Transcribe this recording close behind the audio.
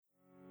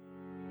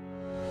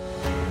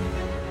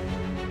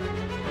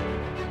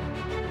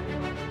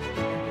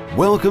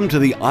Welcome to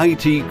the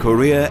IT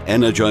Career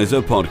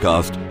Energizer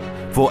podcast.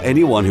 For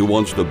anyone who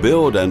wants to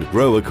build and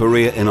grow a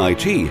career in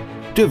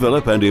IT,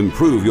 develop and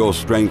improve your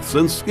strengths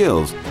and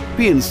skills,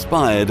 be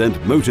inspired and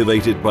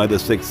motivated by the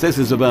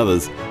successes of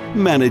others,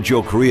 manage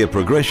your career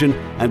progression,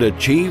 and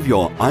achieve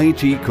your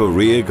IT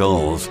career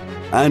goals.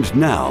 And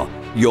now,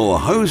 your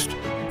host,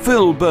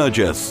 Phil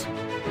Burgess.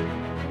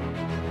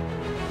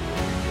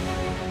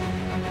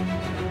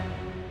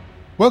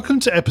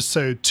 Welcome to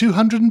episode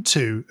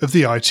 202 of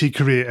the IT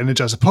Career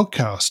Energizer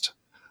podcast.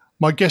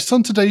 My guest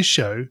on today's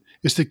show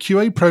is the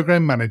QA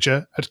Program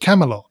Manager at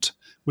Camelot,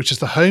 which is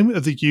the home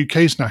of the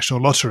UK's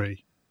National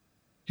Lottery.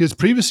 He has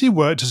previously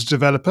worked as a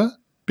developer,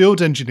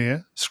 build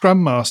engineer,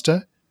 Scrum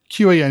Master,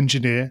 QA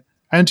engineer,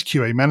 and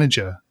QA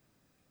manager.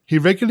 He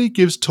regularly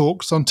gives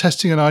talks on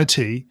testing and IT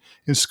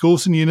in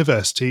schools and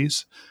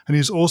universities, and he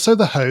is also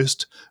the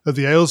host of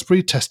the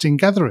Aylesbury Testing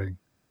Gathering.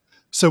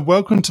 So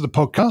welcome to the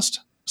podcast,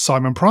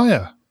 Simon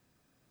Pryor.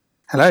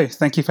 Hello,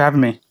 thank you for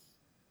having me.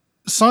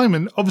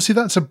 Simon, obviously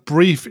that's a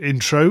brief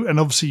intro, and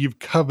obviously you've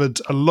covered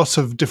a lot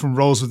of different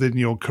roles within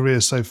your career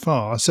so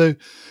far. So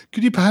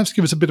could you perhaps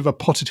give us a bit of a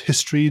potted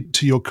history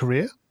to your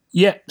career?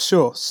 Yeah,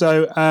 sure.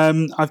 So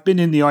I've been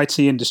in the IT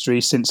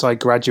industry since I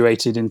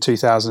graduated in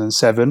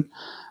 2007.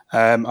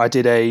 I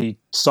did a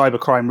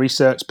cybercrime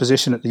research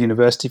position at the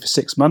university for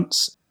 6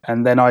 months,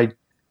 and then I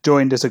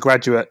joined as a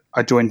graduate.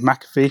 I joined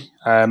McAfee,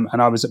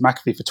 and I was at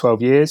McAfee for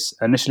 12 years,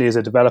 initially as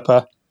a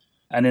developer.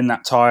 And in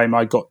that time,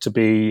 I got to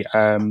be,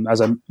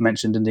 as I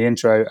mentioned in the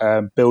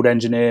intro, build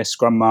engineer,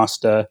 Scrum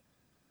Master,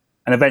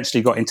 and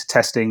eventually got into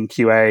testing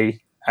QA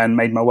and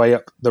made my way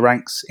up the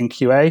ranks in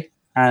QA.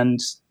 And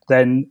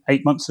then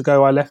 8 months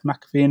ago, I left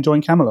McAfee and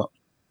joined Camelot.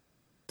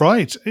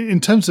 Right.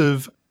 In terms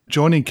of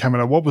joining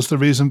Camelot, what was the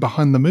reason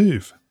behind the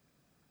move?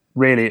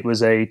 Really, it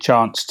was a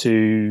chance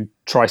to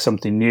try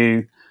something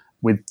new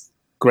with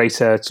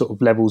greater sort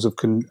of levels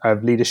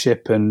of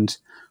leadership and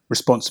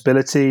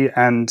responsibility,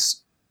 and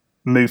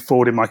move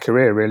forward in my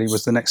career really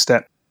was the next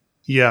step.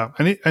 Yeah,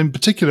 and in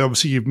particular,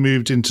 obviously, you've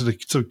moved into the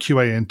sort of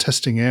QA and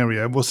testing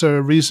area. Was there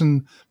a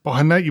reason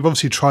behind that? You've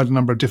obviously tried a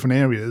number of different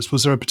areas.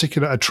 Was there a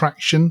particular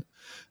attraction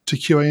to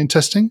QA and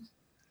testing?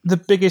 The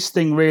biggest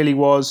thing really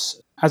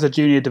was, as a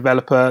junior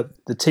developer,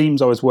 the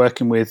teams I was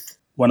working with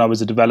when I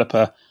was a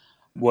developer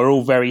were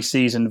all very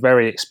seasoned,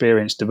 very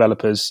experienced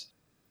developers.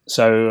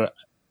 So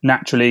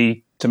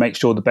naturally, to make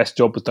sure the best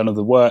job was done of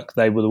the work,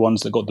 they were the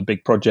ones that got the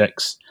big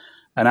projects.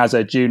 And as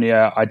a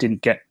junior, I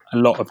didn't get a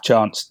lot of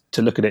chance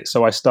to look at it.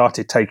 So I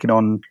started taking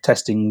on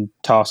testing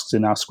tasks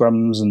in our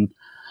scrums,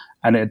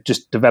 and it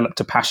just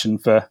developed a passion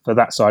for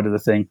that side of the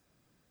thing.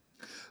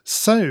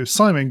 So,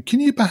 Simon,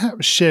 can you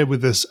perhaps share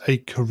with us a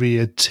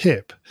career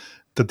tip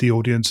that the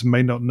audience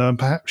may not know and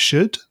perhaps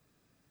should?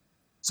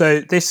 So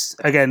this,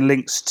 again,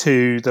 links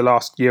to the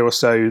last year or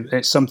so.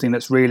 It's something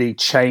that's really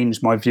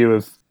changed my view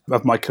of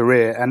my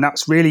career. And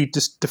that's really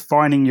just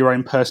defining your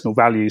own personal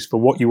values for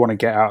what you want to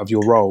get out of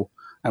your role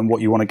and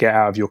what you want to get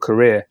out of your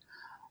career.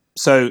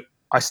 So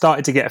I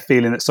started to get a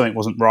feeling that something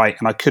wasn't right,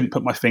 and I couldn't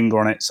put my finger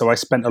on it. So I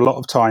spent a lot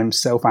of time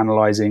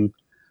self-analyzing.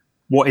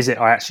 What is it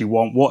I actually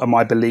want? What are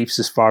my beliefs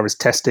as far as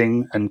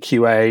testing and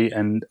QA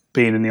and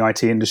being in the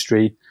IT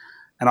industry?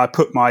 And I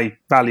put my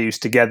values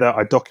together.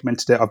 I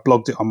documented it. I've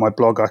blogged it on my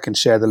blog. I can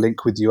share the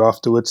link with you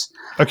afterwards.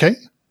 Okay.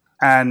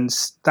 And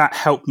that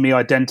helped me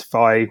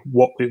identify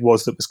what it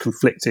was that was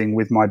conflicting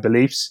with my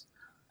beliefs.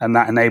 And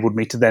that enabled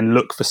me to then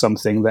look for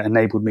something that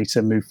enabled me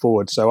to move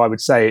forward. So I would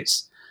say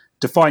it's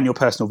define your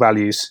personal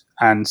values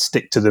and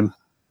stick to them.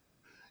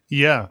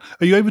 Yeah.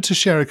 Are you able to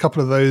share a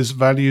couple of those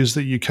values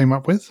that you came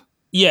up with?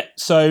 Yeah.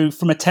 So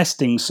from a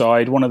testing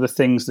side, one of the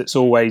things that's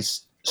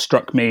always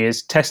struck me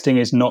is testing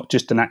is not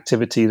just an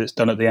activity that's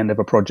done at the end of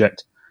a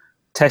project.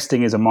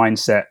 Testing is a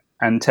mindset,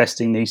 and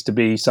testing needs to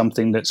be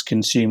something that's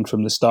consumed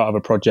from the start of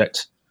a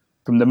project.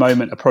 From the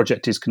moment a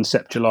project is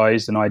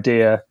conceptualized, an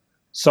idea,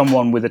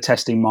 someone with a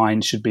testing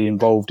mind should be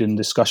involved in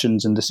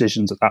discussions and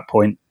decisions at that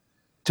point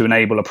to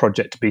enable a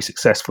project to be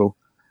successful.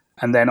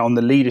 And then on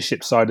the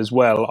leadership side as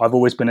well, I've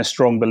always been a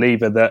strong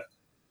believer that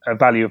a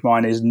value of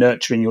mine is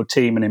nurturing your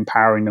team and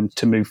empowering them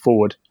to move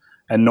forward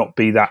and not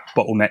be that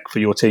bottleneck for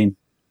your team.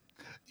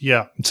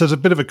 Yeah. So it's a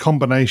bit of a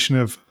combination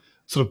of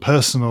sort of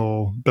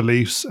personal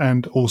beliefs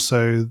and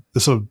also the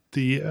sort of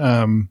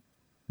the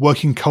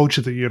working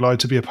culture that you'd like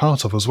to be a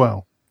part of as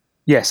well.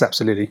 Yes,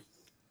 absolutely.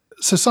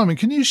 So Simon,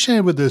 can you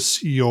share with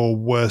us your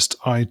worst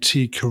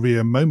IT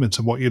career moment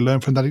and what you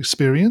learned from that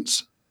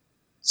experience?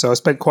 So I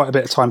spent quite a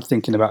bit of time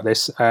thinking about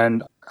this,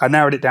 and I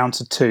narrowed it down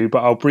to two,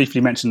 but I'll briefly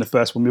mention the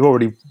first one. We've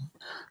already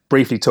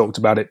briefly talked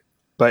about it,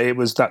 but it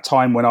was that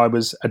time when I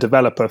was a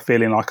developer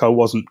feeling like I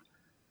wasn't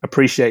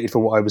appreciated for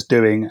what I was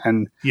doing.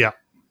 And yeah,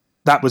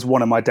 that was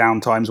one of my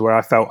downtimes where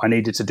I felt I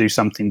needed to do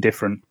something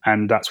different.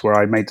 And that's where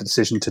I made the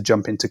decision to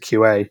jump into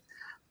QA.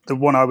 The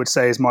one I would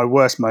say is my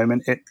worst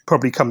moment. It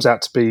probably comes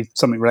out to be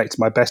something related to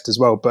my best as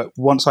well. But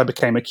once I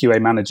became a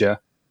QA manager,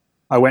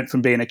 I went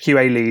from being a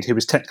QA lead who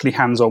was technically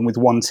hands-on with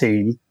one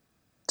team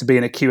to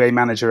being a QA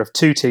manager of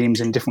two teams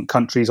in different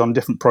countries on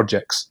different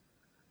projects.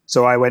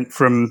 So I went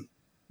from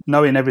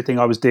knowing everything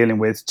I was dealing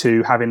with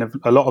to having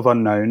a lot of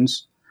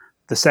unknowns.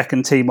 The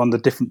second team on the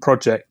different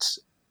projects,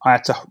 I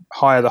had to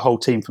hire the whole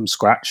team from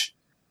scratch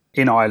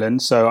in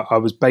Ireland. So I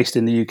was based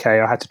in the UK.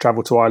 I had to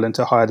travel to Ireland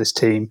to hire this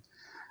team.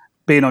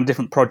 Being on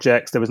different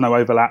projects, there was no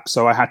overlap.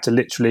 So I had to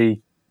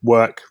literally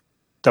work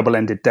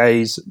double-ended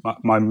days.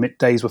 My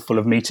days were full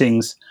of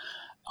meetings.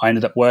 I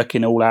ended up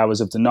working all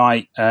hours of the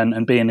night,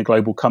 and being a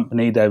global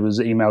company, there was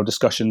email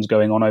discussions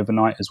going on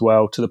overnight as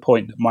well, to the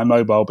point that my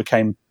mobile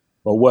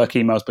work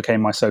emails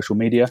became my social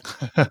media.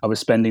 I was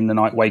spending the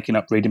night waking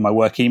up reading my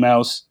work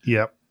emails.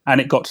 Yep.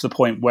 And it got to the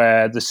point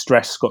where the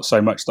stress got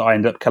so much that I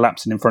ended up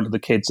collapsing in front of the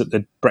kids at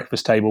the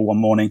breakfast table one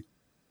morning.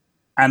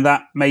 And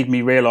that made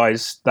me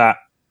realize that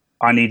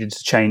I needed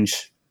to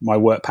change my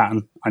work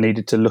pattern. I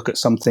needed to look at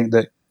something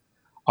that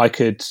I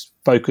could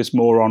focus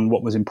more on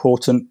what was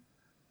important,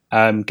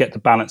 get the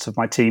balance of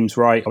my teams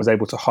right. I was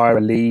able to hire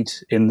a lead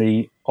in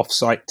the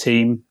offsite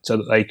team so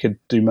that they could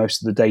do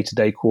most of the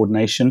day-to-day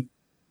coordination.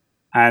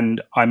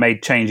 And I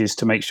made changes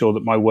to make sure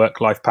that my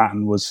work-life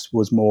pattern was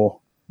more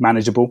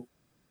manageable.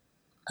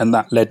 And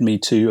that led me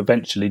to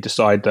eventually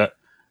decide that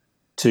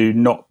to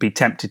not be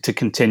tempted to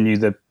continue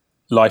the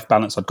life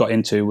balance I'd got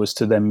into was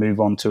to then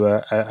move on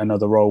to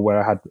another role where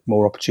I had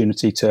more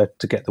opportunity to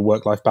get the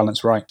work-life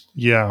balance right.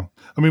 Yeah.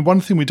 I mean, one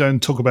thing we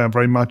don't talk about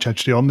very much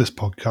actually on this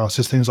podcast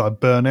is things like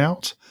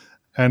burnout.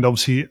 And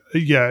obviously,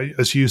 yeah,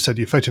 as you said,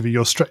 effectively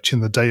you're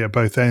stretching the day at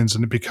both ends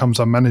and it becomes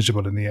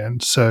unmanageable in the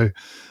end. So,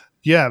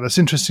 yeah, that's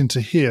interesting to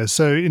hear.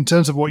 So in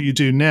terms of what you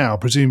do now,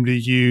 presumably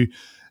you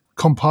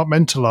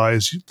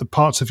compartmentalize the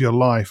parts of your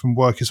life, and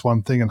work is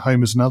one thing and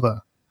home is another.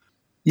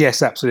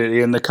 Yes,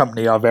 absolutely. And the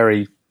company are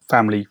very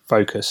family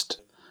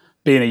focused.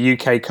 Being a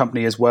UK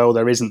company as well,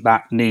 there isn't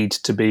that need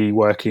to be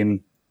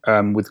working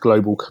with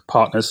global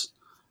partners.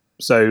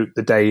 So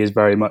the day is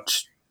very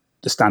much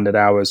the standard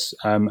hours.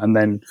 And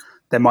then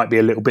there might be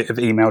a little bit of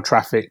email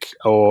traffic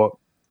or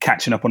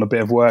catching up on a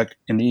bit of work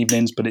in the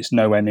evenings, but it's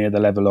nowhere near the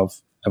level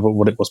of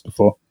what it was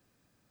before.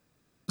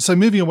 So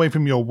moving away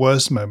from your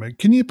worst moment,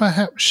 can you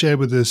perhaps share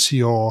with us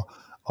your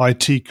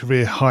IT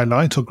career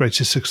highlight or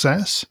greatest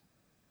success?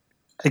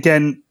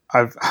 Again,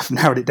 I've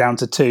narrowed it down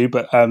to two,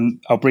 but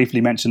I'll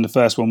briefly mention the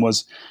first one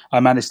was I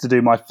managed to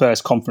do my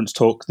first conference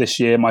talk this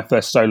year, my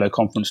first solo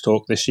conference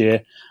talk this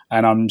year,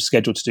 and I'm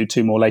scheduled to do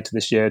two more later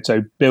this year.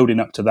 So building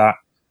up to that,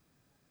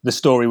 the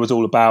story was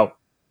all about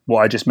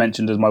what I just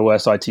mentioned as my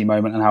worst IT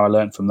moment and how I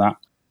learned from that.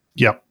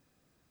 Yep.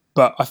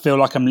 But I feel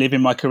like I'm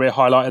living my career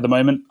highlight at the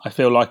moment. I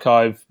feel like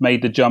I've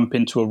made the jump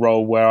into a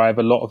role where I have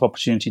a lot of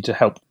opportunity to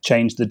help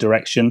change the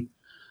direction,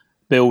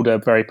 build a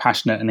very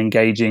passionate and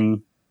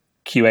engaging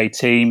QA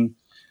team,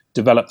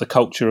 develop the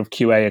culture of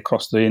QA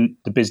across the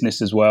business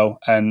as well.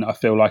 And I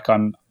feel like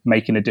I'm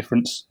making a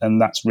difference.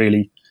 And that's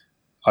really,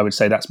 I would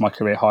say that's my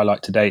career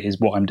highlight today, is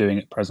what I'm doing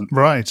at present.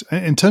 Right.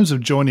 In terms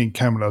of joining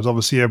Camelot,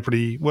 obviously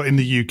everybody in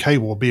the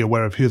UK will be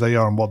aware of who they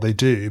are and what they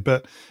do.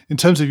 But in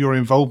terms of your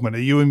involvement,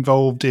 are you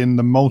involved in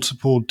the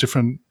multiple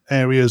different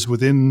areas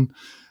within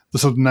the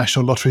sort of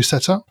national lottery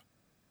setup?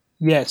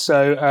 Yeah.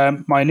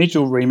 So my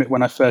initial remit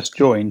when I first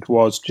joined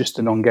was just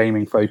a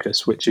non-gaming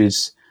focus, which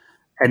is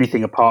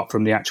anything apart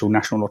from the actual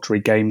National Lottery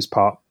games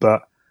part.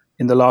 But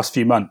in the last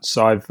few months,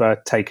 I've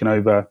taken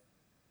over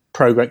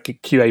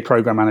QA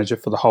program manager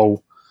for the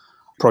whole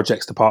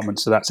projects department.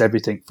 So that's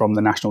everything from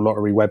the National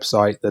Lottery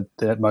website,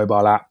 the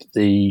mobile app,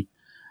 the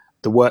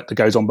work that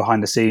goes on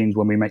behind the scenes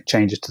when we make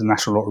changes to the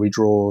National Lottery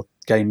draw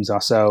games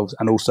ourselves,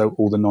 and also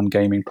all the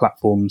non-gaming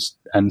platforms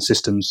and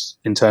systems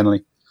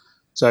internally.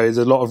 So there's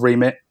a lot of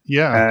remit.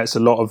 Yeah. It's a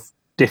lot of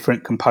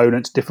different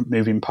components, different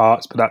moving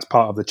parts, but that's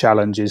part of the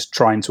challenge, is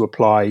trying to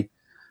apply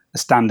a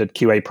standard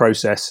QA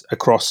process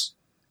across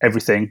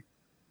everything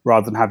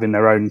rather than having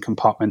their own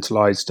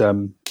compartmentalized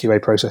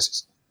QA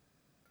processes.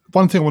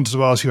 One thing I wanted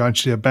to ask you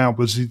actually about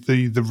was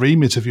the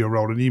remit of your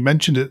role, and you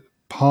mentioned it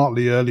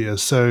partly earlier.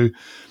 So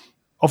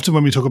often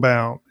when we talk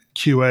about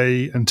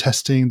QA and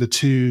testing, the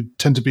two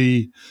tend to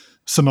be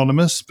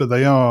synonymous, but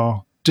they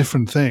are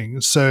different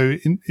things. So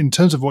in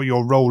terms of what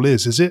your role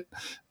is it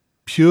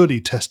purely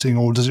testing,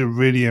 or does it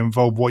really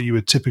involve what you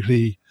would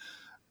typically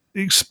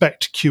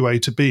expect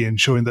QA to be,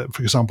 ensuring that,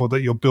 for example,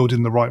 that you're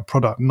building the right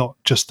product, not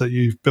just that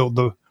you've built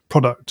the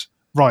product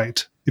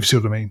right, if you see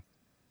what I mean?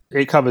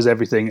 It covers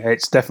everything.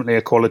 It's definitely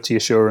a quality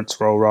assurance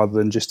role rather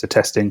than just a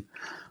testing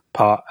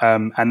part.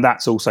 And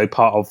that's also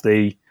part of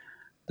the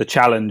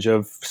challenge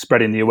of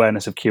spreading the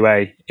awareness of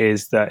QA,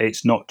 is that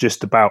it's not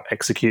just about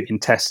executing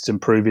tests and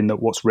proving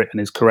that what's written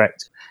is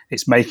correct.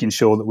 It's making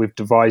sure that we've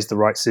devised the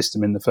right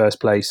system in the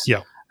first place,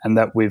 and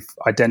that we've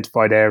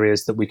identified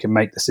areas that we can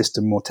make the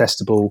system more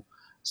testable,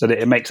 so that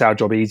it makes our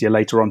job easier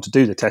later on to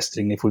do the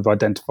testing if we've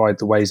identified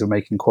the ways of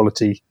making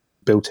quality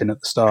built in at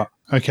the start.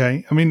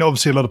 Okay. I mean,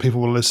 obviously a lot of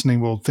people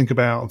listening will think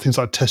about things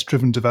like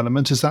test-driven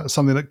development. Is that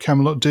something that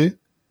Camelot do?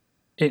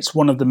 It's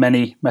one of the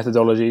many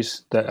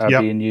methodologies that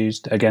are being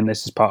used. Again,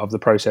 this is part of the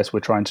process.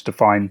 We're trying to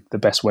define the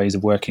best ways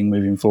of working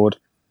moving forward.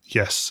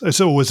 Yes. It's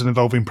always an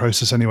evolving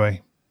process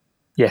anyway.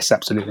 Yes,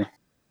 absolutely.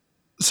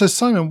 So,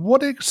 Simon,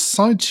 what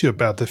excites you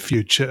about the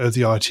future of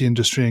the IT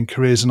industry and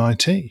careers in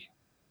IT?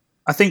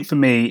 I think for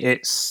me,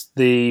 it's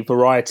the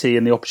variety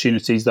and the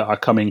opportunities that are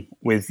coming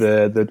with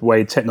the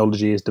way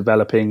technology is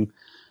developing.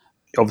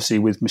 Obviously,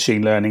 with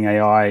machine learning,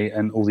 AI,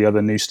 and all the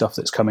other new stuff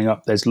that's coming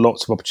up, there's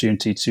lots of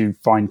opportunity to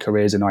find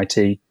careers in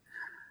IT.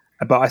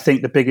 But I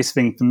think the biggest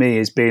thing for me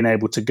is being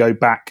able to go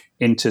back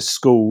into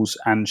schools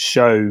and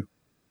show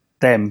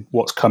them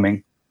what's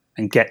coming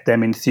and get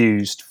them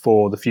enthused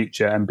for the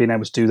future, and being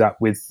able to do that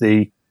with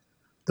the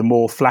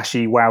more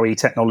flashy, wowy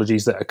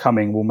technologies that are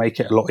coming will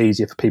make it a lot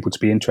easier for people to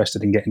be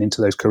interested in getting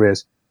into those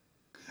careers.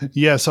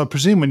 Yes, I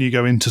presume when you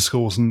go into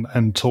schools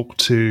and talk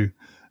to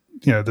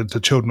the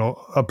children,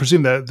 I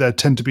presume they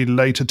tend to be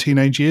later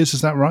teenage years.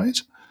 Is that right?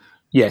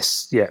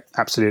 Yes, yeah,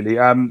 absolutely.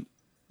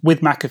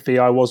 With McAfee,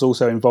 I was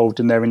also involved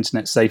in their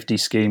internet safety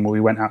scheme where we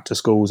went out to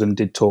schools and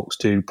did talks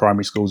to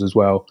primary schools as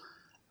well.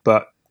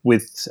 But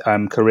with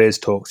careers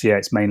talks, yeah,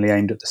 it's mainly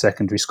aimed at the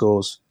secondary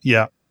schools.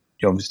 Yeah.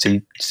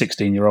 Obviously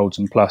 16-year-olds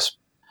and plus.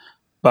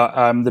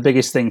 But the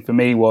biggest thing for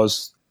me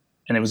was,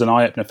 and it was an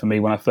eye-opener for me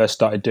when I first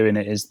started doing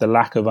it, is the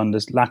lack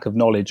of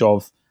knowledge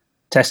of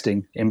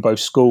testing in both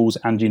schools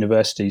and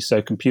universities.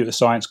 So computer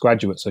science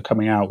graduates are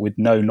coming out with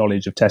no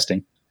knowledge of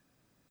testing.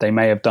 They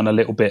may have done a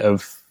little bit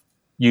of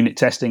unit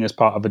testing as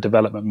part of a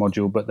development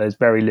module, but there's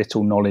very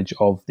little knowledge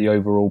of the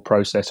overall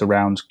process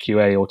around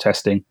QA or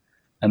testing.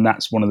 And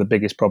that's one of the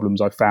biggest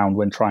problems I've found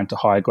when trying to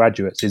hire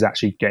graduates, is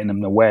actually getting them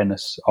an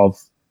awareness of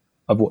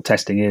what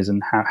testing is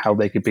and how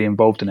they could be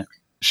involved in it.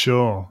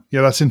 Sure.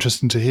 Yeah, that's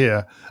interesting to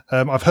hear.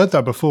 I've heard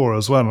that before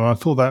as well, and I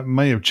thought that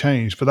may have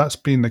changed, but that's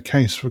been the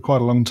case for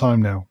quite a long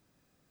time now.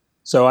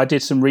 So I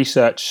did some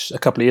research a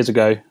couple of years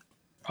ago.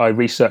 I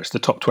researched the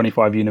top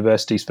 25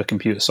 universities for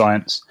computer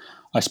science.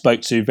 I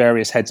spoke to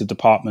various heads of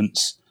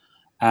departments,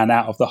 and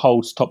out of the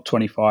whole top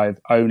 25,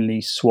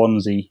 only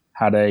Swansea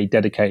had a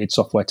dedicated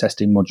software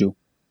testing module.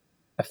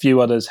 A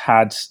few others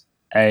had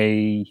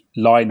a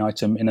line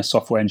item in a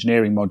software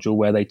engineering module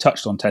where they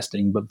touched on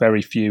testing, but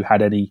very few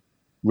had any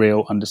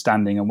real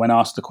understanding. And when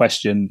asked the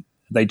question,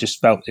 they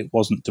just felt it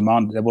wasn't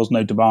demand. There was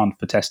no demand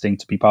for testing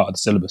to be part of the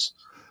syllabus.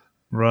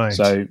 Right.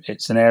 So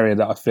it's an area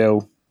that I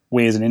feel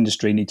we as an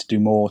industry need to do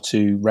more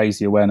to raise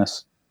the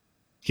awareness.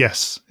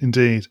 Yes,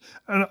 indeed.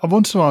 And I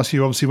wanted to ask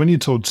you, obviously, when you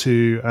talk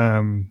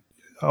to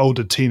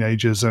older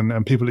teenagers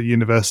and people at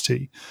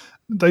university,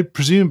 they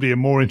presumably are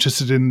more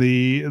interested in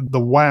the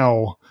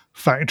wow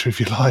factor, if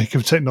you like,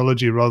 of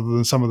technology rather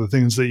than some of the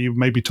things that you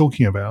may be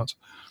talking about.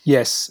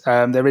 Yes,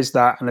 there is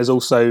that. And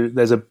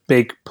there's a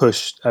big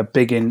push, a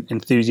big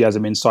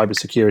enthusiasm in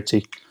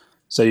cybersecurity.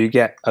 So you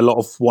get a lot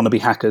of wannabe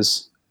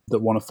hackers that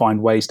want to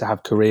find ways to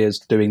have careers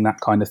doing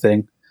that kind of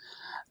thing.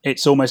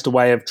 It's almost a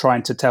way of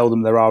trying to tell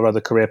them there are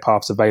other career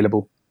paths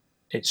available.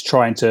 It's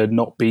trying to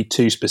not be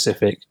too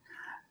specific.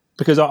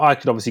 Because I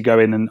could obviously go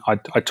in and I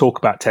talk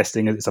about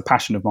testing. It's a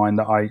passion of mine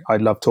that I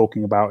love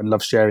talking about and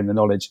love sharing the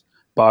knowledge.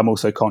 But I'm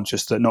also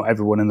conscious that not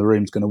everyone in the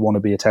room is going to want to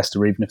be a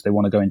tester, even if they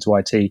want to go into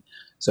IT.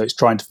 So it's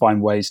trying to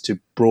find ways to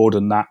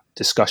broaden that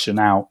discussion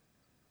out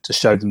to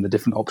show them the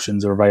different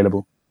options are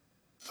available.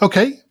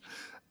 Okay.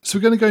 So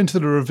we're going to go into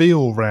the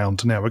reveal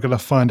round now. We're going to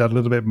find out a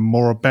little bit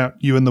more about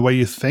you and the way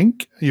you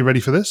think. Are you ready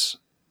for this?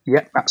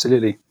 Yeah,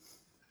 absolutely.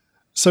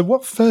 So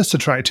what first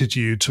attracted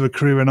you to a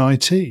career in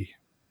IT?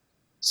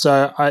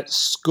 So at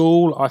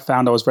school, I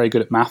found I was very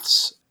good at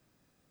maths.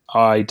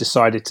 I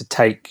decided to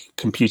take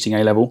computing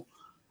A-level.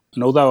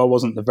 And although I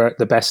wasn't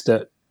the best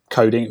at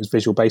coding, it was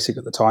Visual Basic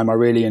at the time, I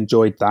really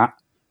enjoyed that.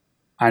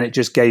 And it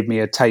just gave me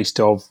a taste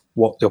of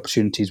what the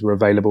opportunities were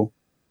available.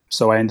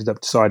 So I ended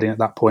up deciding at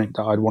that point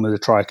that I'd wanted to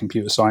try a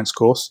computer science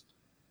course.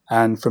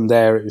 And from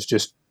there, it was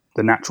just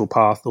the natural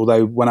path.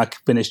 Although when I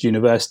finished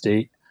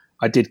university,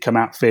 I did come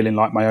out feeling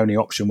like my only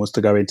option was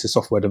to go into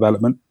software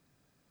development.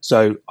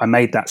 So I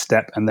made that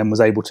step and then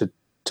was able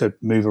to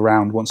move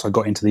around once I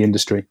got into the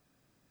industry.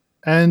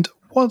 And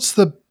what's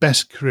the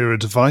best career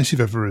advice you've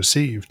ever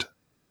received?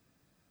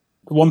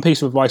 One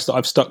piece of advice that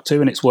I've stuck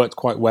to, and it's worked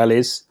quite well,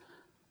 is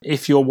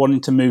if you're wanting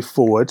to move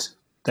forward,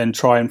 then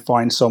try and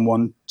find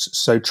someone,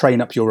 so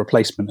train up your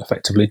replacement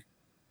effectively.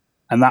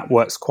 And that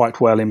works quite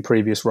well in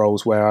previous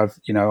roles where I've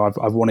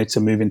wanted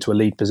to move into a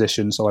lead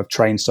position, so I've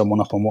trained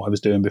someone up on what I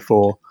was doing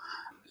before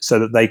so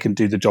that they can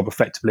do the job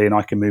effectively and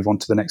I can move on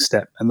to the next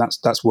step. And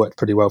that's worked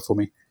pretty well for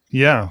me.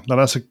 Yeah,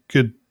 that's a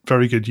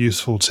very good,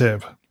 useful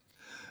tip.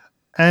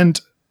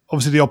 And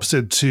obviously the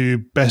opposite to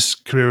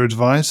best career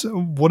advice,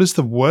 what is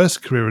the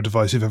worst career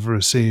advice you've ever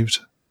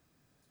received?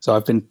 So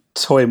I've been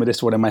toying with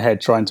this one in my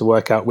head, trying to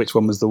work out which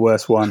one was the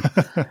worst one.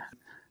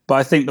 But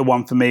I think the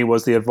one for me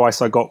was the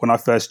advice I got when I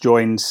first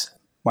joined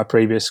my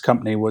previous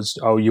company was,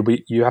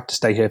 you have to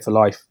stay here for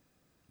life.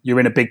 You're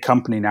in a big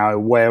company now.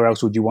 Where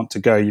else would you want to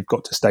go? You've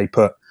got to stay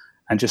put.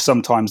 And just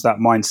sometimes that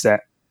mindset,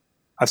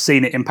 I've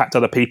seen it impact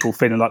other people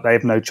feeling like they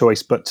have no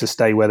choice but to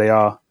stay where they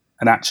are.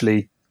 And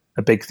actually,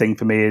 a big thing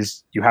for me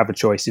is you have a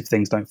choice. If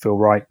things don't feel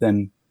right,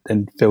 then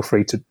feel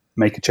free to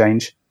make a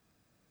change.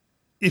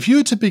 If you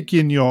were to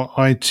begin your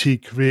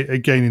IT career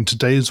again in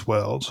today's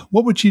world,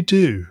 what would you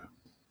do?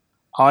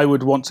 I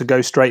would want to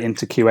go straight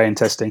into QA and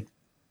testing.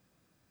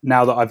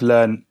 Now that I've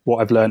learned what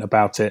I've learned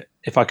about it,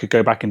 if I could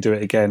go back and do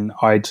it again,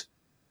 I'd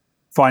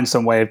find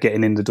some way of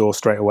getting in the door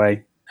straight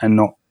away and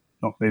not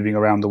moving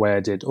around the way I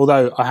did.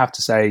 Although I have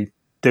to say,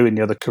 doing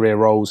the other career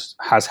roles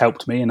has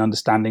helped me in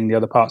understanding the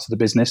other parts of the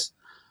business.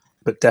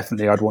 But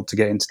definitely I'd want to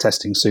get into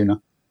testing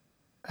sooner.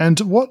 And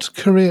what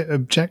career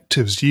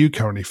objectives are you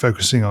currently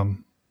focusing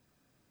on?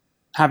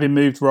 Having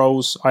moved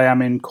roles, I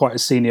am in quite a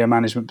senior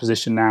management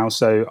position now,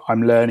 so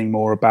I'm learning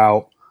more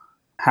about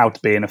how to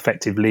be an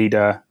effective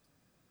leader,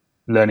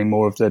 learning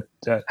more of the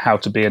how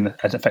to be an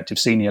effective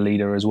senior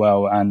leader as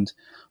well, and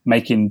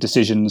making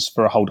decisions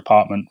for a whole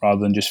department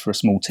rather than just for a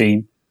small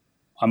team.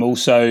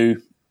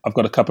 I've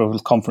got a couple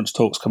of conference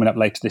talks coming up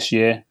later this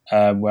year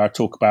where I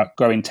talk about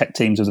growing tech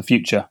teams of the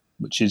future,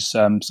 which is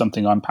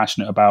something I'm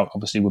passionate about,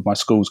 obviously with my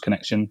school's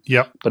connection.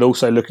 Yep. But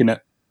also looking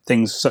at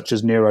things such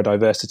as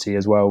neurodiversity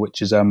as well,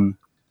 which is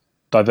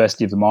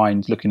diversity of the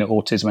mind, looking at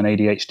autism and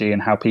ADHD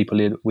and how people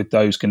with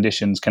those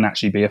conditions can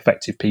actually be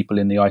effective people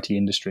in the IT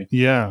industry.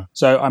 Yeah.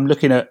 So I'm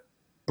looking at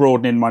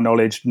broadening my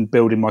knowledge and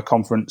building my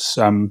conference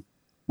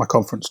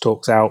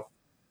talks out.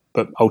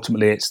 But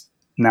ultimately, it's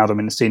now that I'm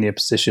in a senior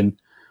position,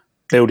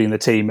 building the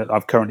team that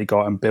I've currently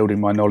got and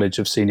building my knowledge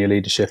of senior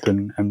leadership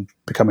and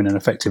becoming an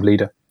effective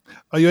leader.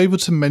 Are you able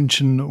to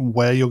mention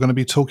where you're going to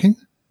be talking?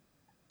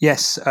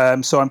 Yes.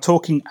 So I'm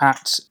talking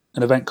at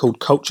an event called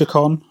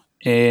CultureCon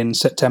in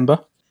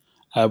September,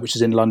 which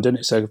is in London.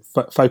 It's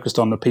focused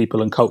on the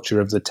people and culture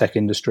of the tech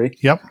industry.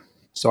 Yep.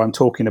 So I'm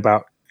talking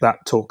about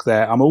that talk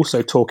there. I'm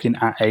also talking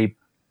at a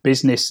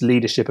business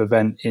leadership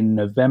event in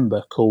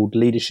November called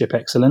Leadership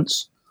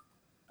Excellence.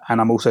 And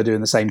I'm also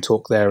doing the same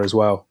talk there as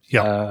well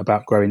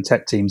about growing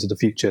tech teams of the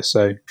future.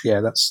 So,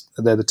 yeah,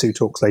 they're the two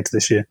talks later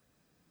this year.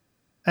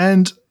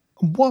 And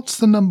what's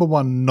the number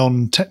one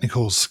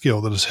non-technical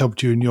skill that has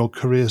helped you in your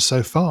career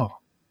so far?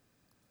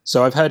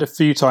 So I've heard a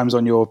few times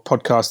on your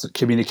podcast that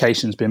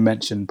communication's been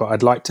mentioned, but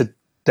I'd like to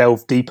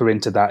delve deeper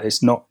into that.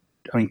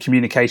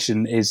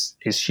 Communication is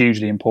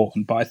hugely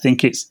important, but I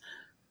think it's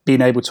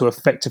being able to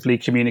effectively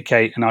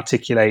communicate and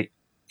articulate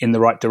in the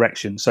right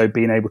direction. So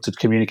being able to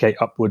communicate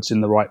upwards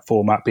in the right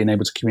format, being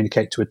able to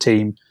communicate to a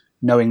team,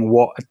 knowing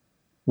what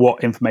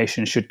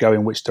information should go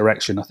in which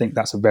direction. I think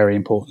that's a very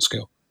important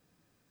skill.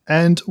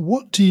 And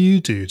what do you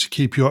do to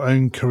keep your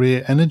own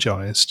career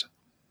energized?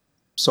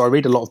 So I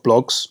read a lot of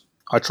blogs.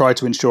 I try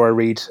to ensure I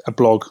read a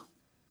blog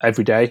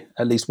every day,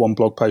 at least one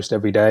blog post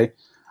every day.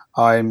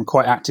 I'm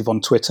quite active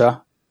on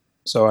Twitter.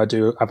 So I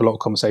do have a lot of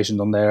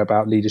conversations on there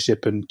about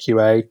leadership and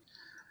QA.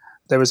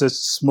 There is a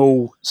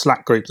small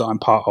Slack group that I'm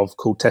part of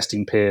called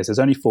Testing Peers. There's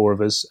only 4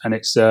 of us, and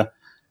it's a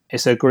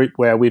group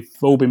where we've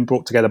all been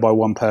brought together by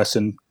one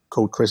person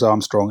called Chris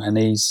Armstrong, and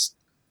he's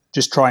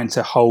just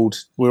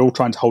we're all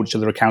trying to hold each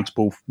other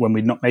accountable when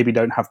we maybe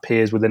don't have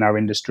peers within our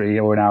industry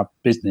or in our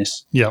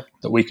business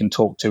that we can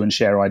talk to and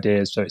share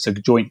ideas. So it's a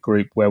joint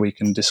group where we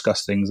can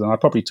discuss things. And I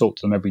probably talk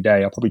to them every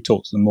day. I probably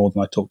talk to them more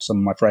than I talk to some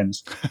of my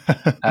friends.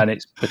 And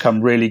it's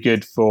become really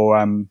good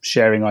for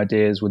sharing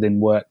ideas within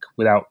work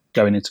without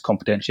going into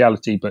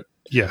confidentiality, but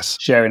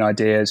sharing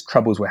ideas,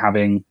 troubles we're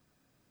having,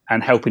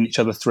 and helping each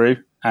other through.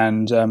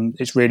 And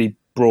it's really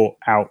brought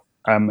out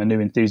a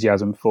new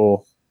enthusiasm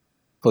for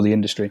the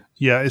industry.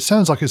 Yeah, it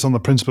sounds like it's on the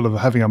principle of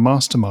having a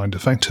mastermind,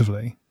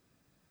 effectively.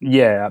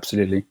 Yeah,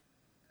 absolutely.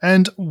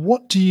 And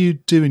what do you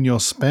do in your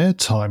spare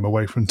time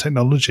away from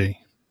technology?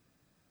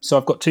 So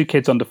I've got 2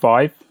 kids under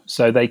 5,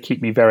 so they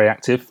keep me very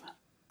active.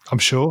 I'm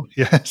sure,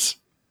 yes.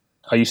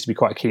 I used to be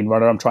quite a keen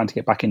runner. I'm trying to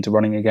get back into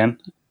running again.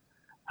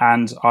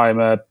 And I'm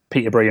a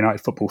Peterborough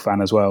United football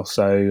fan as well,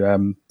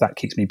 so that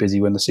keeps me busy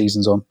when the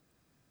season's on.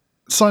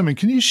 Simon,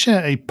 can you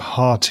share a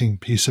parting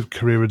piece of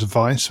career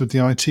advice with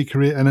the IT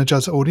Career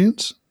Energizer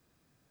audience?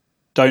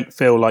 Don't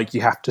feel like you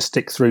have to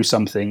stick through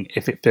something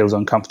if it feels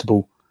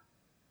uncomfortable.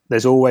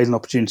 There's always an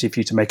opportunity for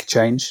you to make a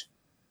change.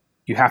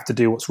 You have to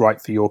do what's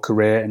right for your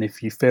career, and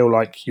if you feel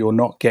like you're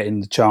not getting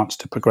the chance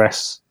to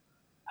progress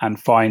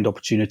and find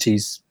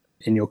opportunities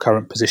in your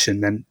current position,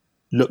 then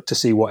look to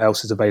see what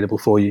else is available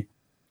for you.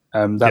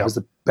 That was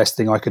the best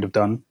thing I could have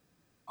done.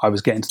 I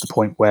was getting to the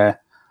point where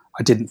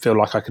I didn't feel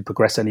like I could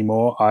progress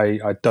anymore.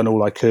 I'd done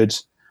all I could,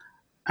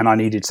 and I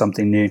needed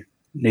something new,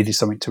 needed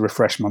something to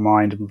refresh my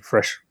mind and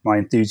refresh my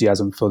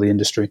enthusiasm for the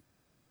industry.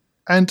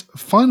 And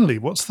finally,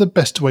 what's the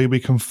best way we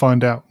can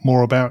find out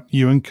more about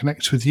you and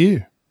connect with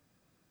you?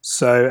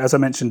 So, as I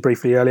mentioned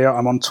briefly earlier,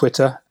 I'm on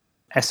Twitter,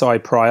 SI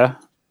Pryor.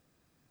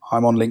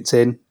 I'm on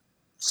LinkedIn.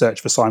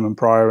 Search for Simon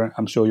Pryor.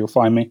 I'm sure you'll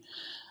find me.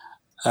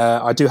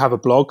 I do have a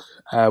blog,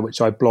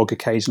 which I blog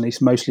occasionally. It's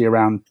mostly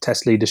around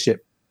test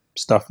leadership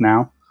stuff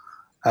now.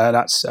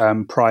 That's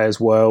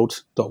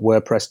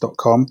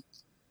pryorsworld.wordpress.com.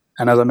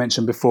 And as I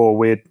mentioned before,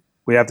 we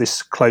have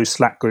this closed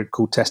Slack group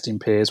called Testing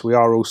Peers. We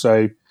are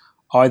also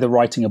either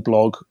writing a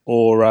blog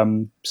or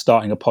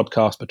starting a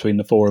podcast between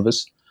the 4 of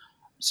us.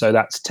 So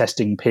that's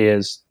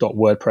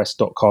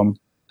testingpeers.wordpress.com.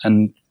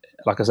 And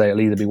like I say,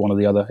 it'll either be one or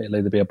the other. It'll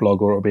either be a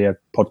blog or it'll be a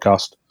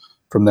podcast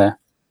from there.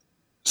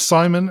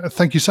 Simon,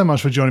 thank you so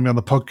much for joining me on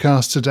the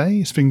podcast today.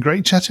 It's been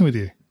great chatting with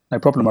you. No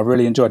problem. I've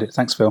really enjoyed it.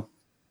 Thanks, Phil.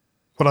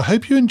 Well, I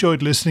hope you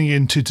enjoyed listening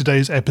in to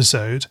today's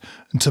episode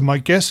and to my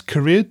guest's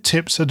career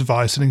tips,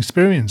 advice and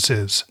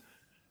experiences.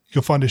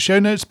 You'll find a show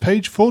notes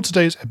page for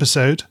today's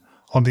episode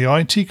on the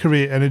IT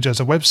Career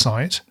Energizer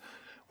website,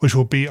 which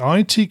will be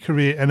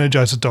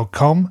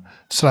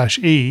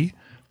itcareerenergizer.com/e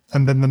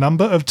and then the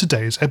number of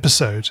today's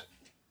episode.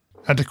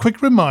 And a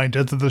quick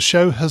reminder that the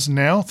show has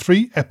now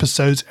 3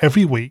 episodes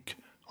every week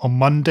on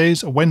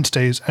Mondays,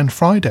 Wednesdays and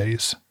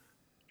Fridays.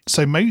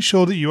 So make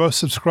sure that you are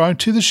subscribed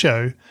to the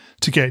show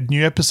to get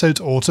new episodes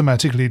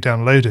automatically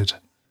downloaded.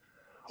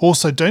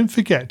 Also, don't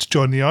forget to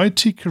join the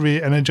IT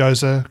Career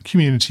Energizer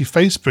Community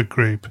Facebook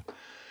group.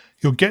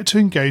 You'll get to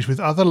engage with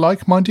other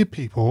like-minded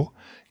people,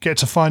 get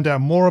to find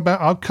out more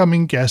about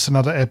upcoming guests and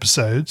other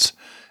episodes,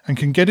 and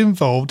can get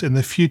involved in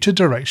the future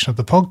direction of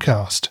the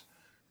podcast.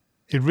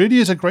 It really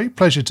is a great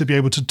pleasure to be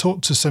able to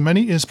talk to so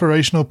many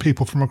inspirational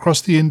people from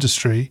across the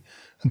industry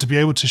and to be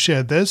able to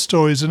share their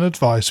stories and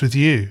advice with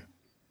you.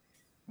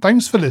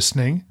 Thanks for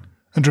listening,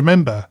 and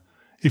remember,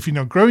 if you're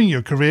not growing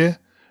your career,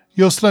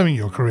 you're slowing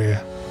your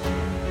career.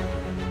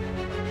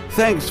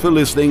 Thanks for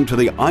listening to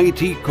the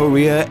IT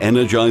Career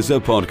Energizer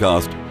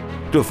podcast.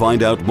 To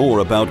find out more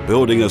about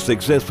building a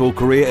successful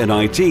career in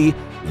IT,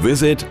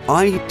 visit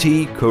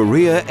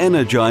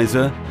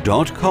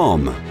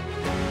itcareerenergizer.com.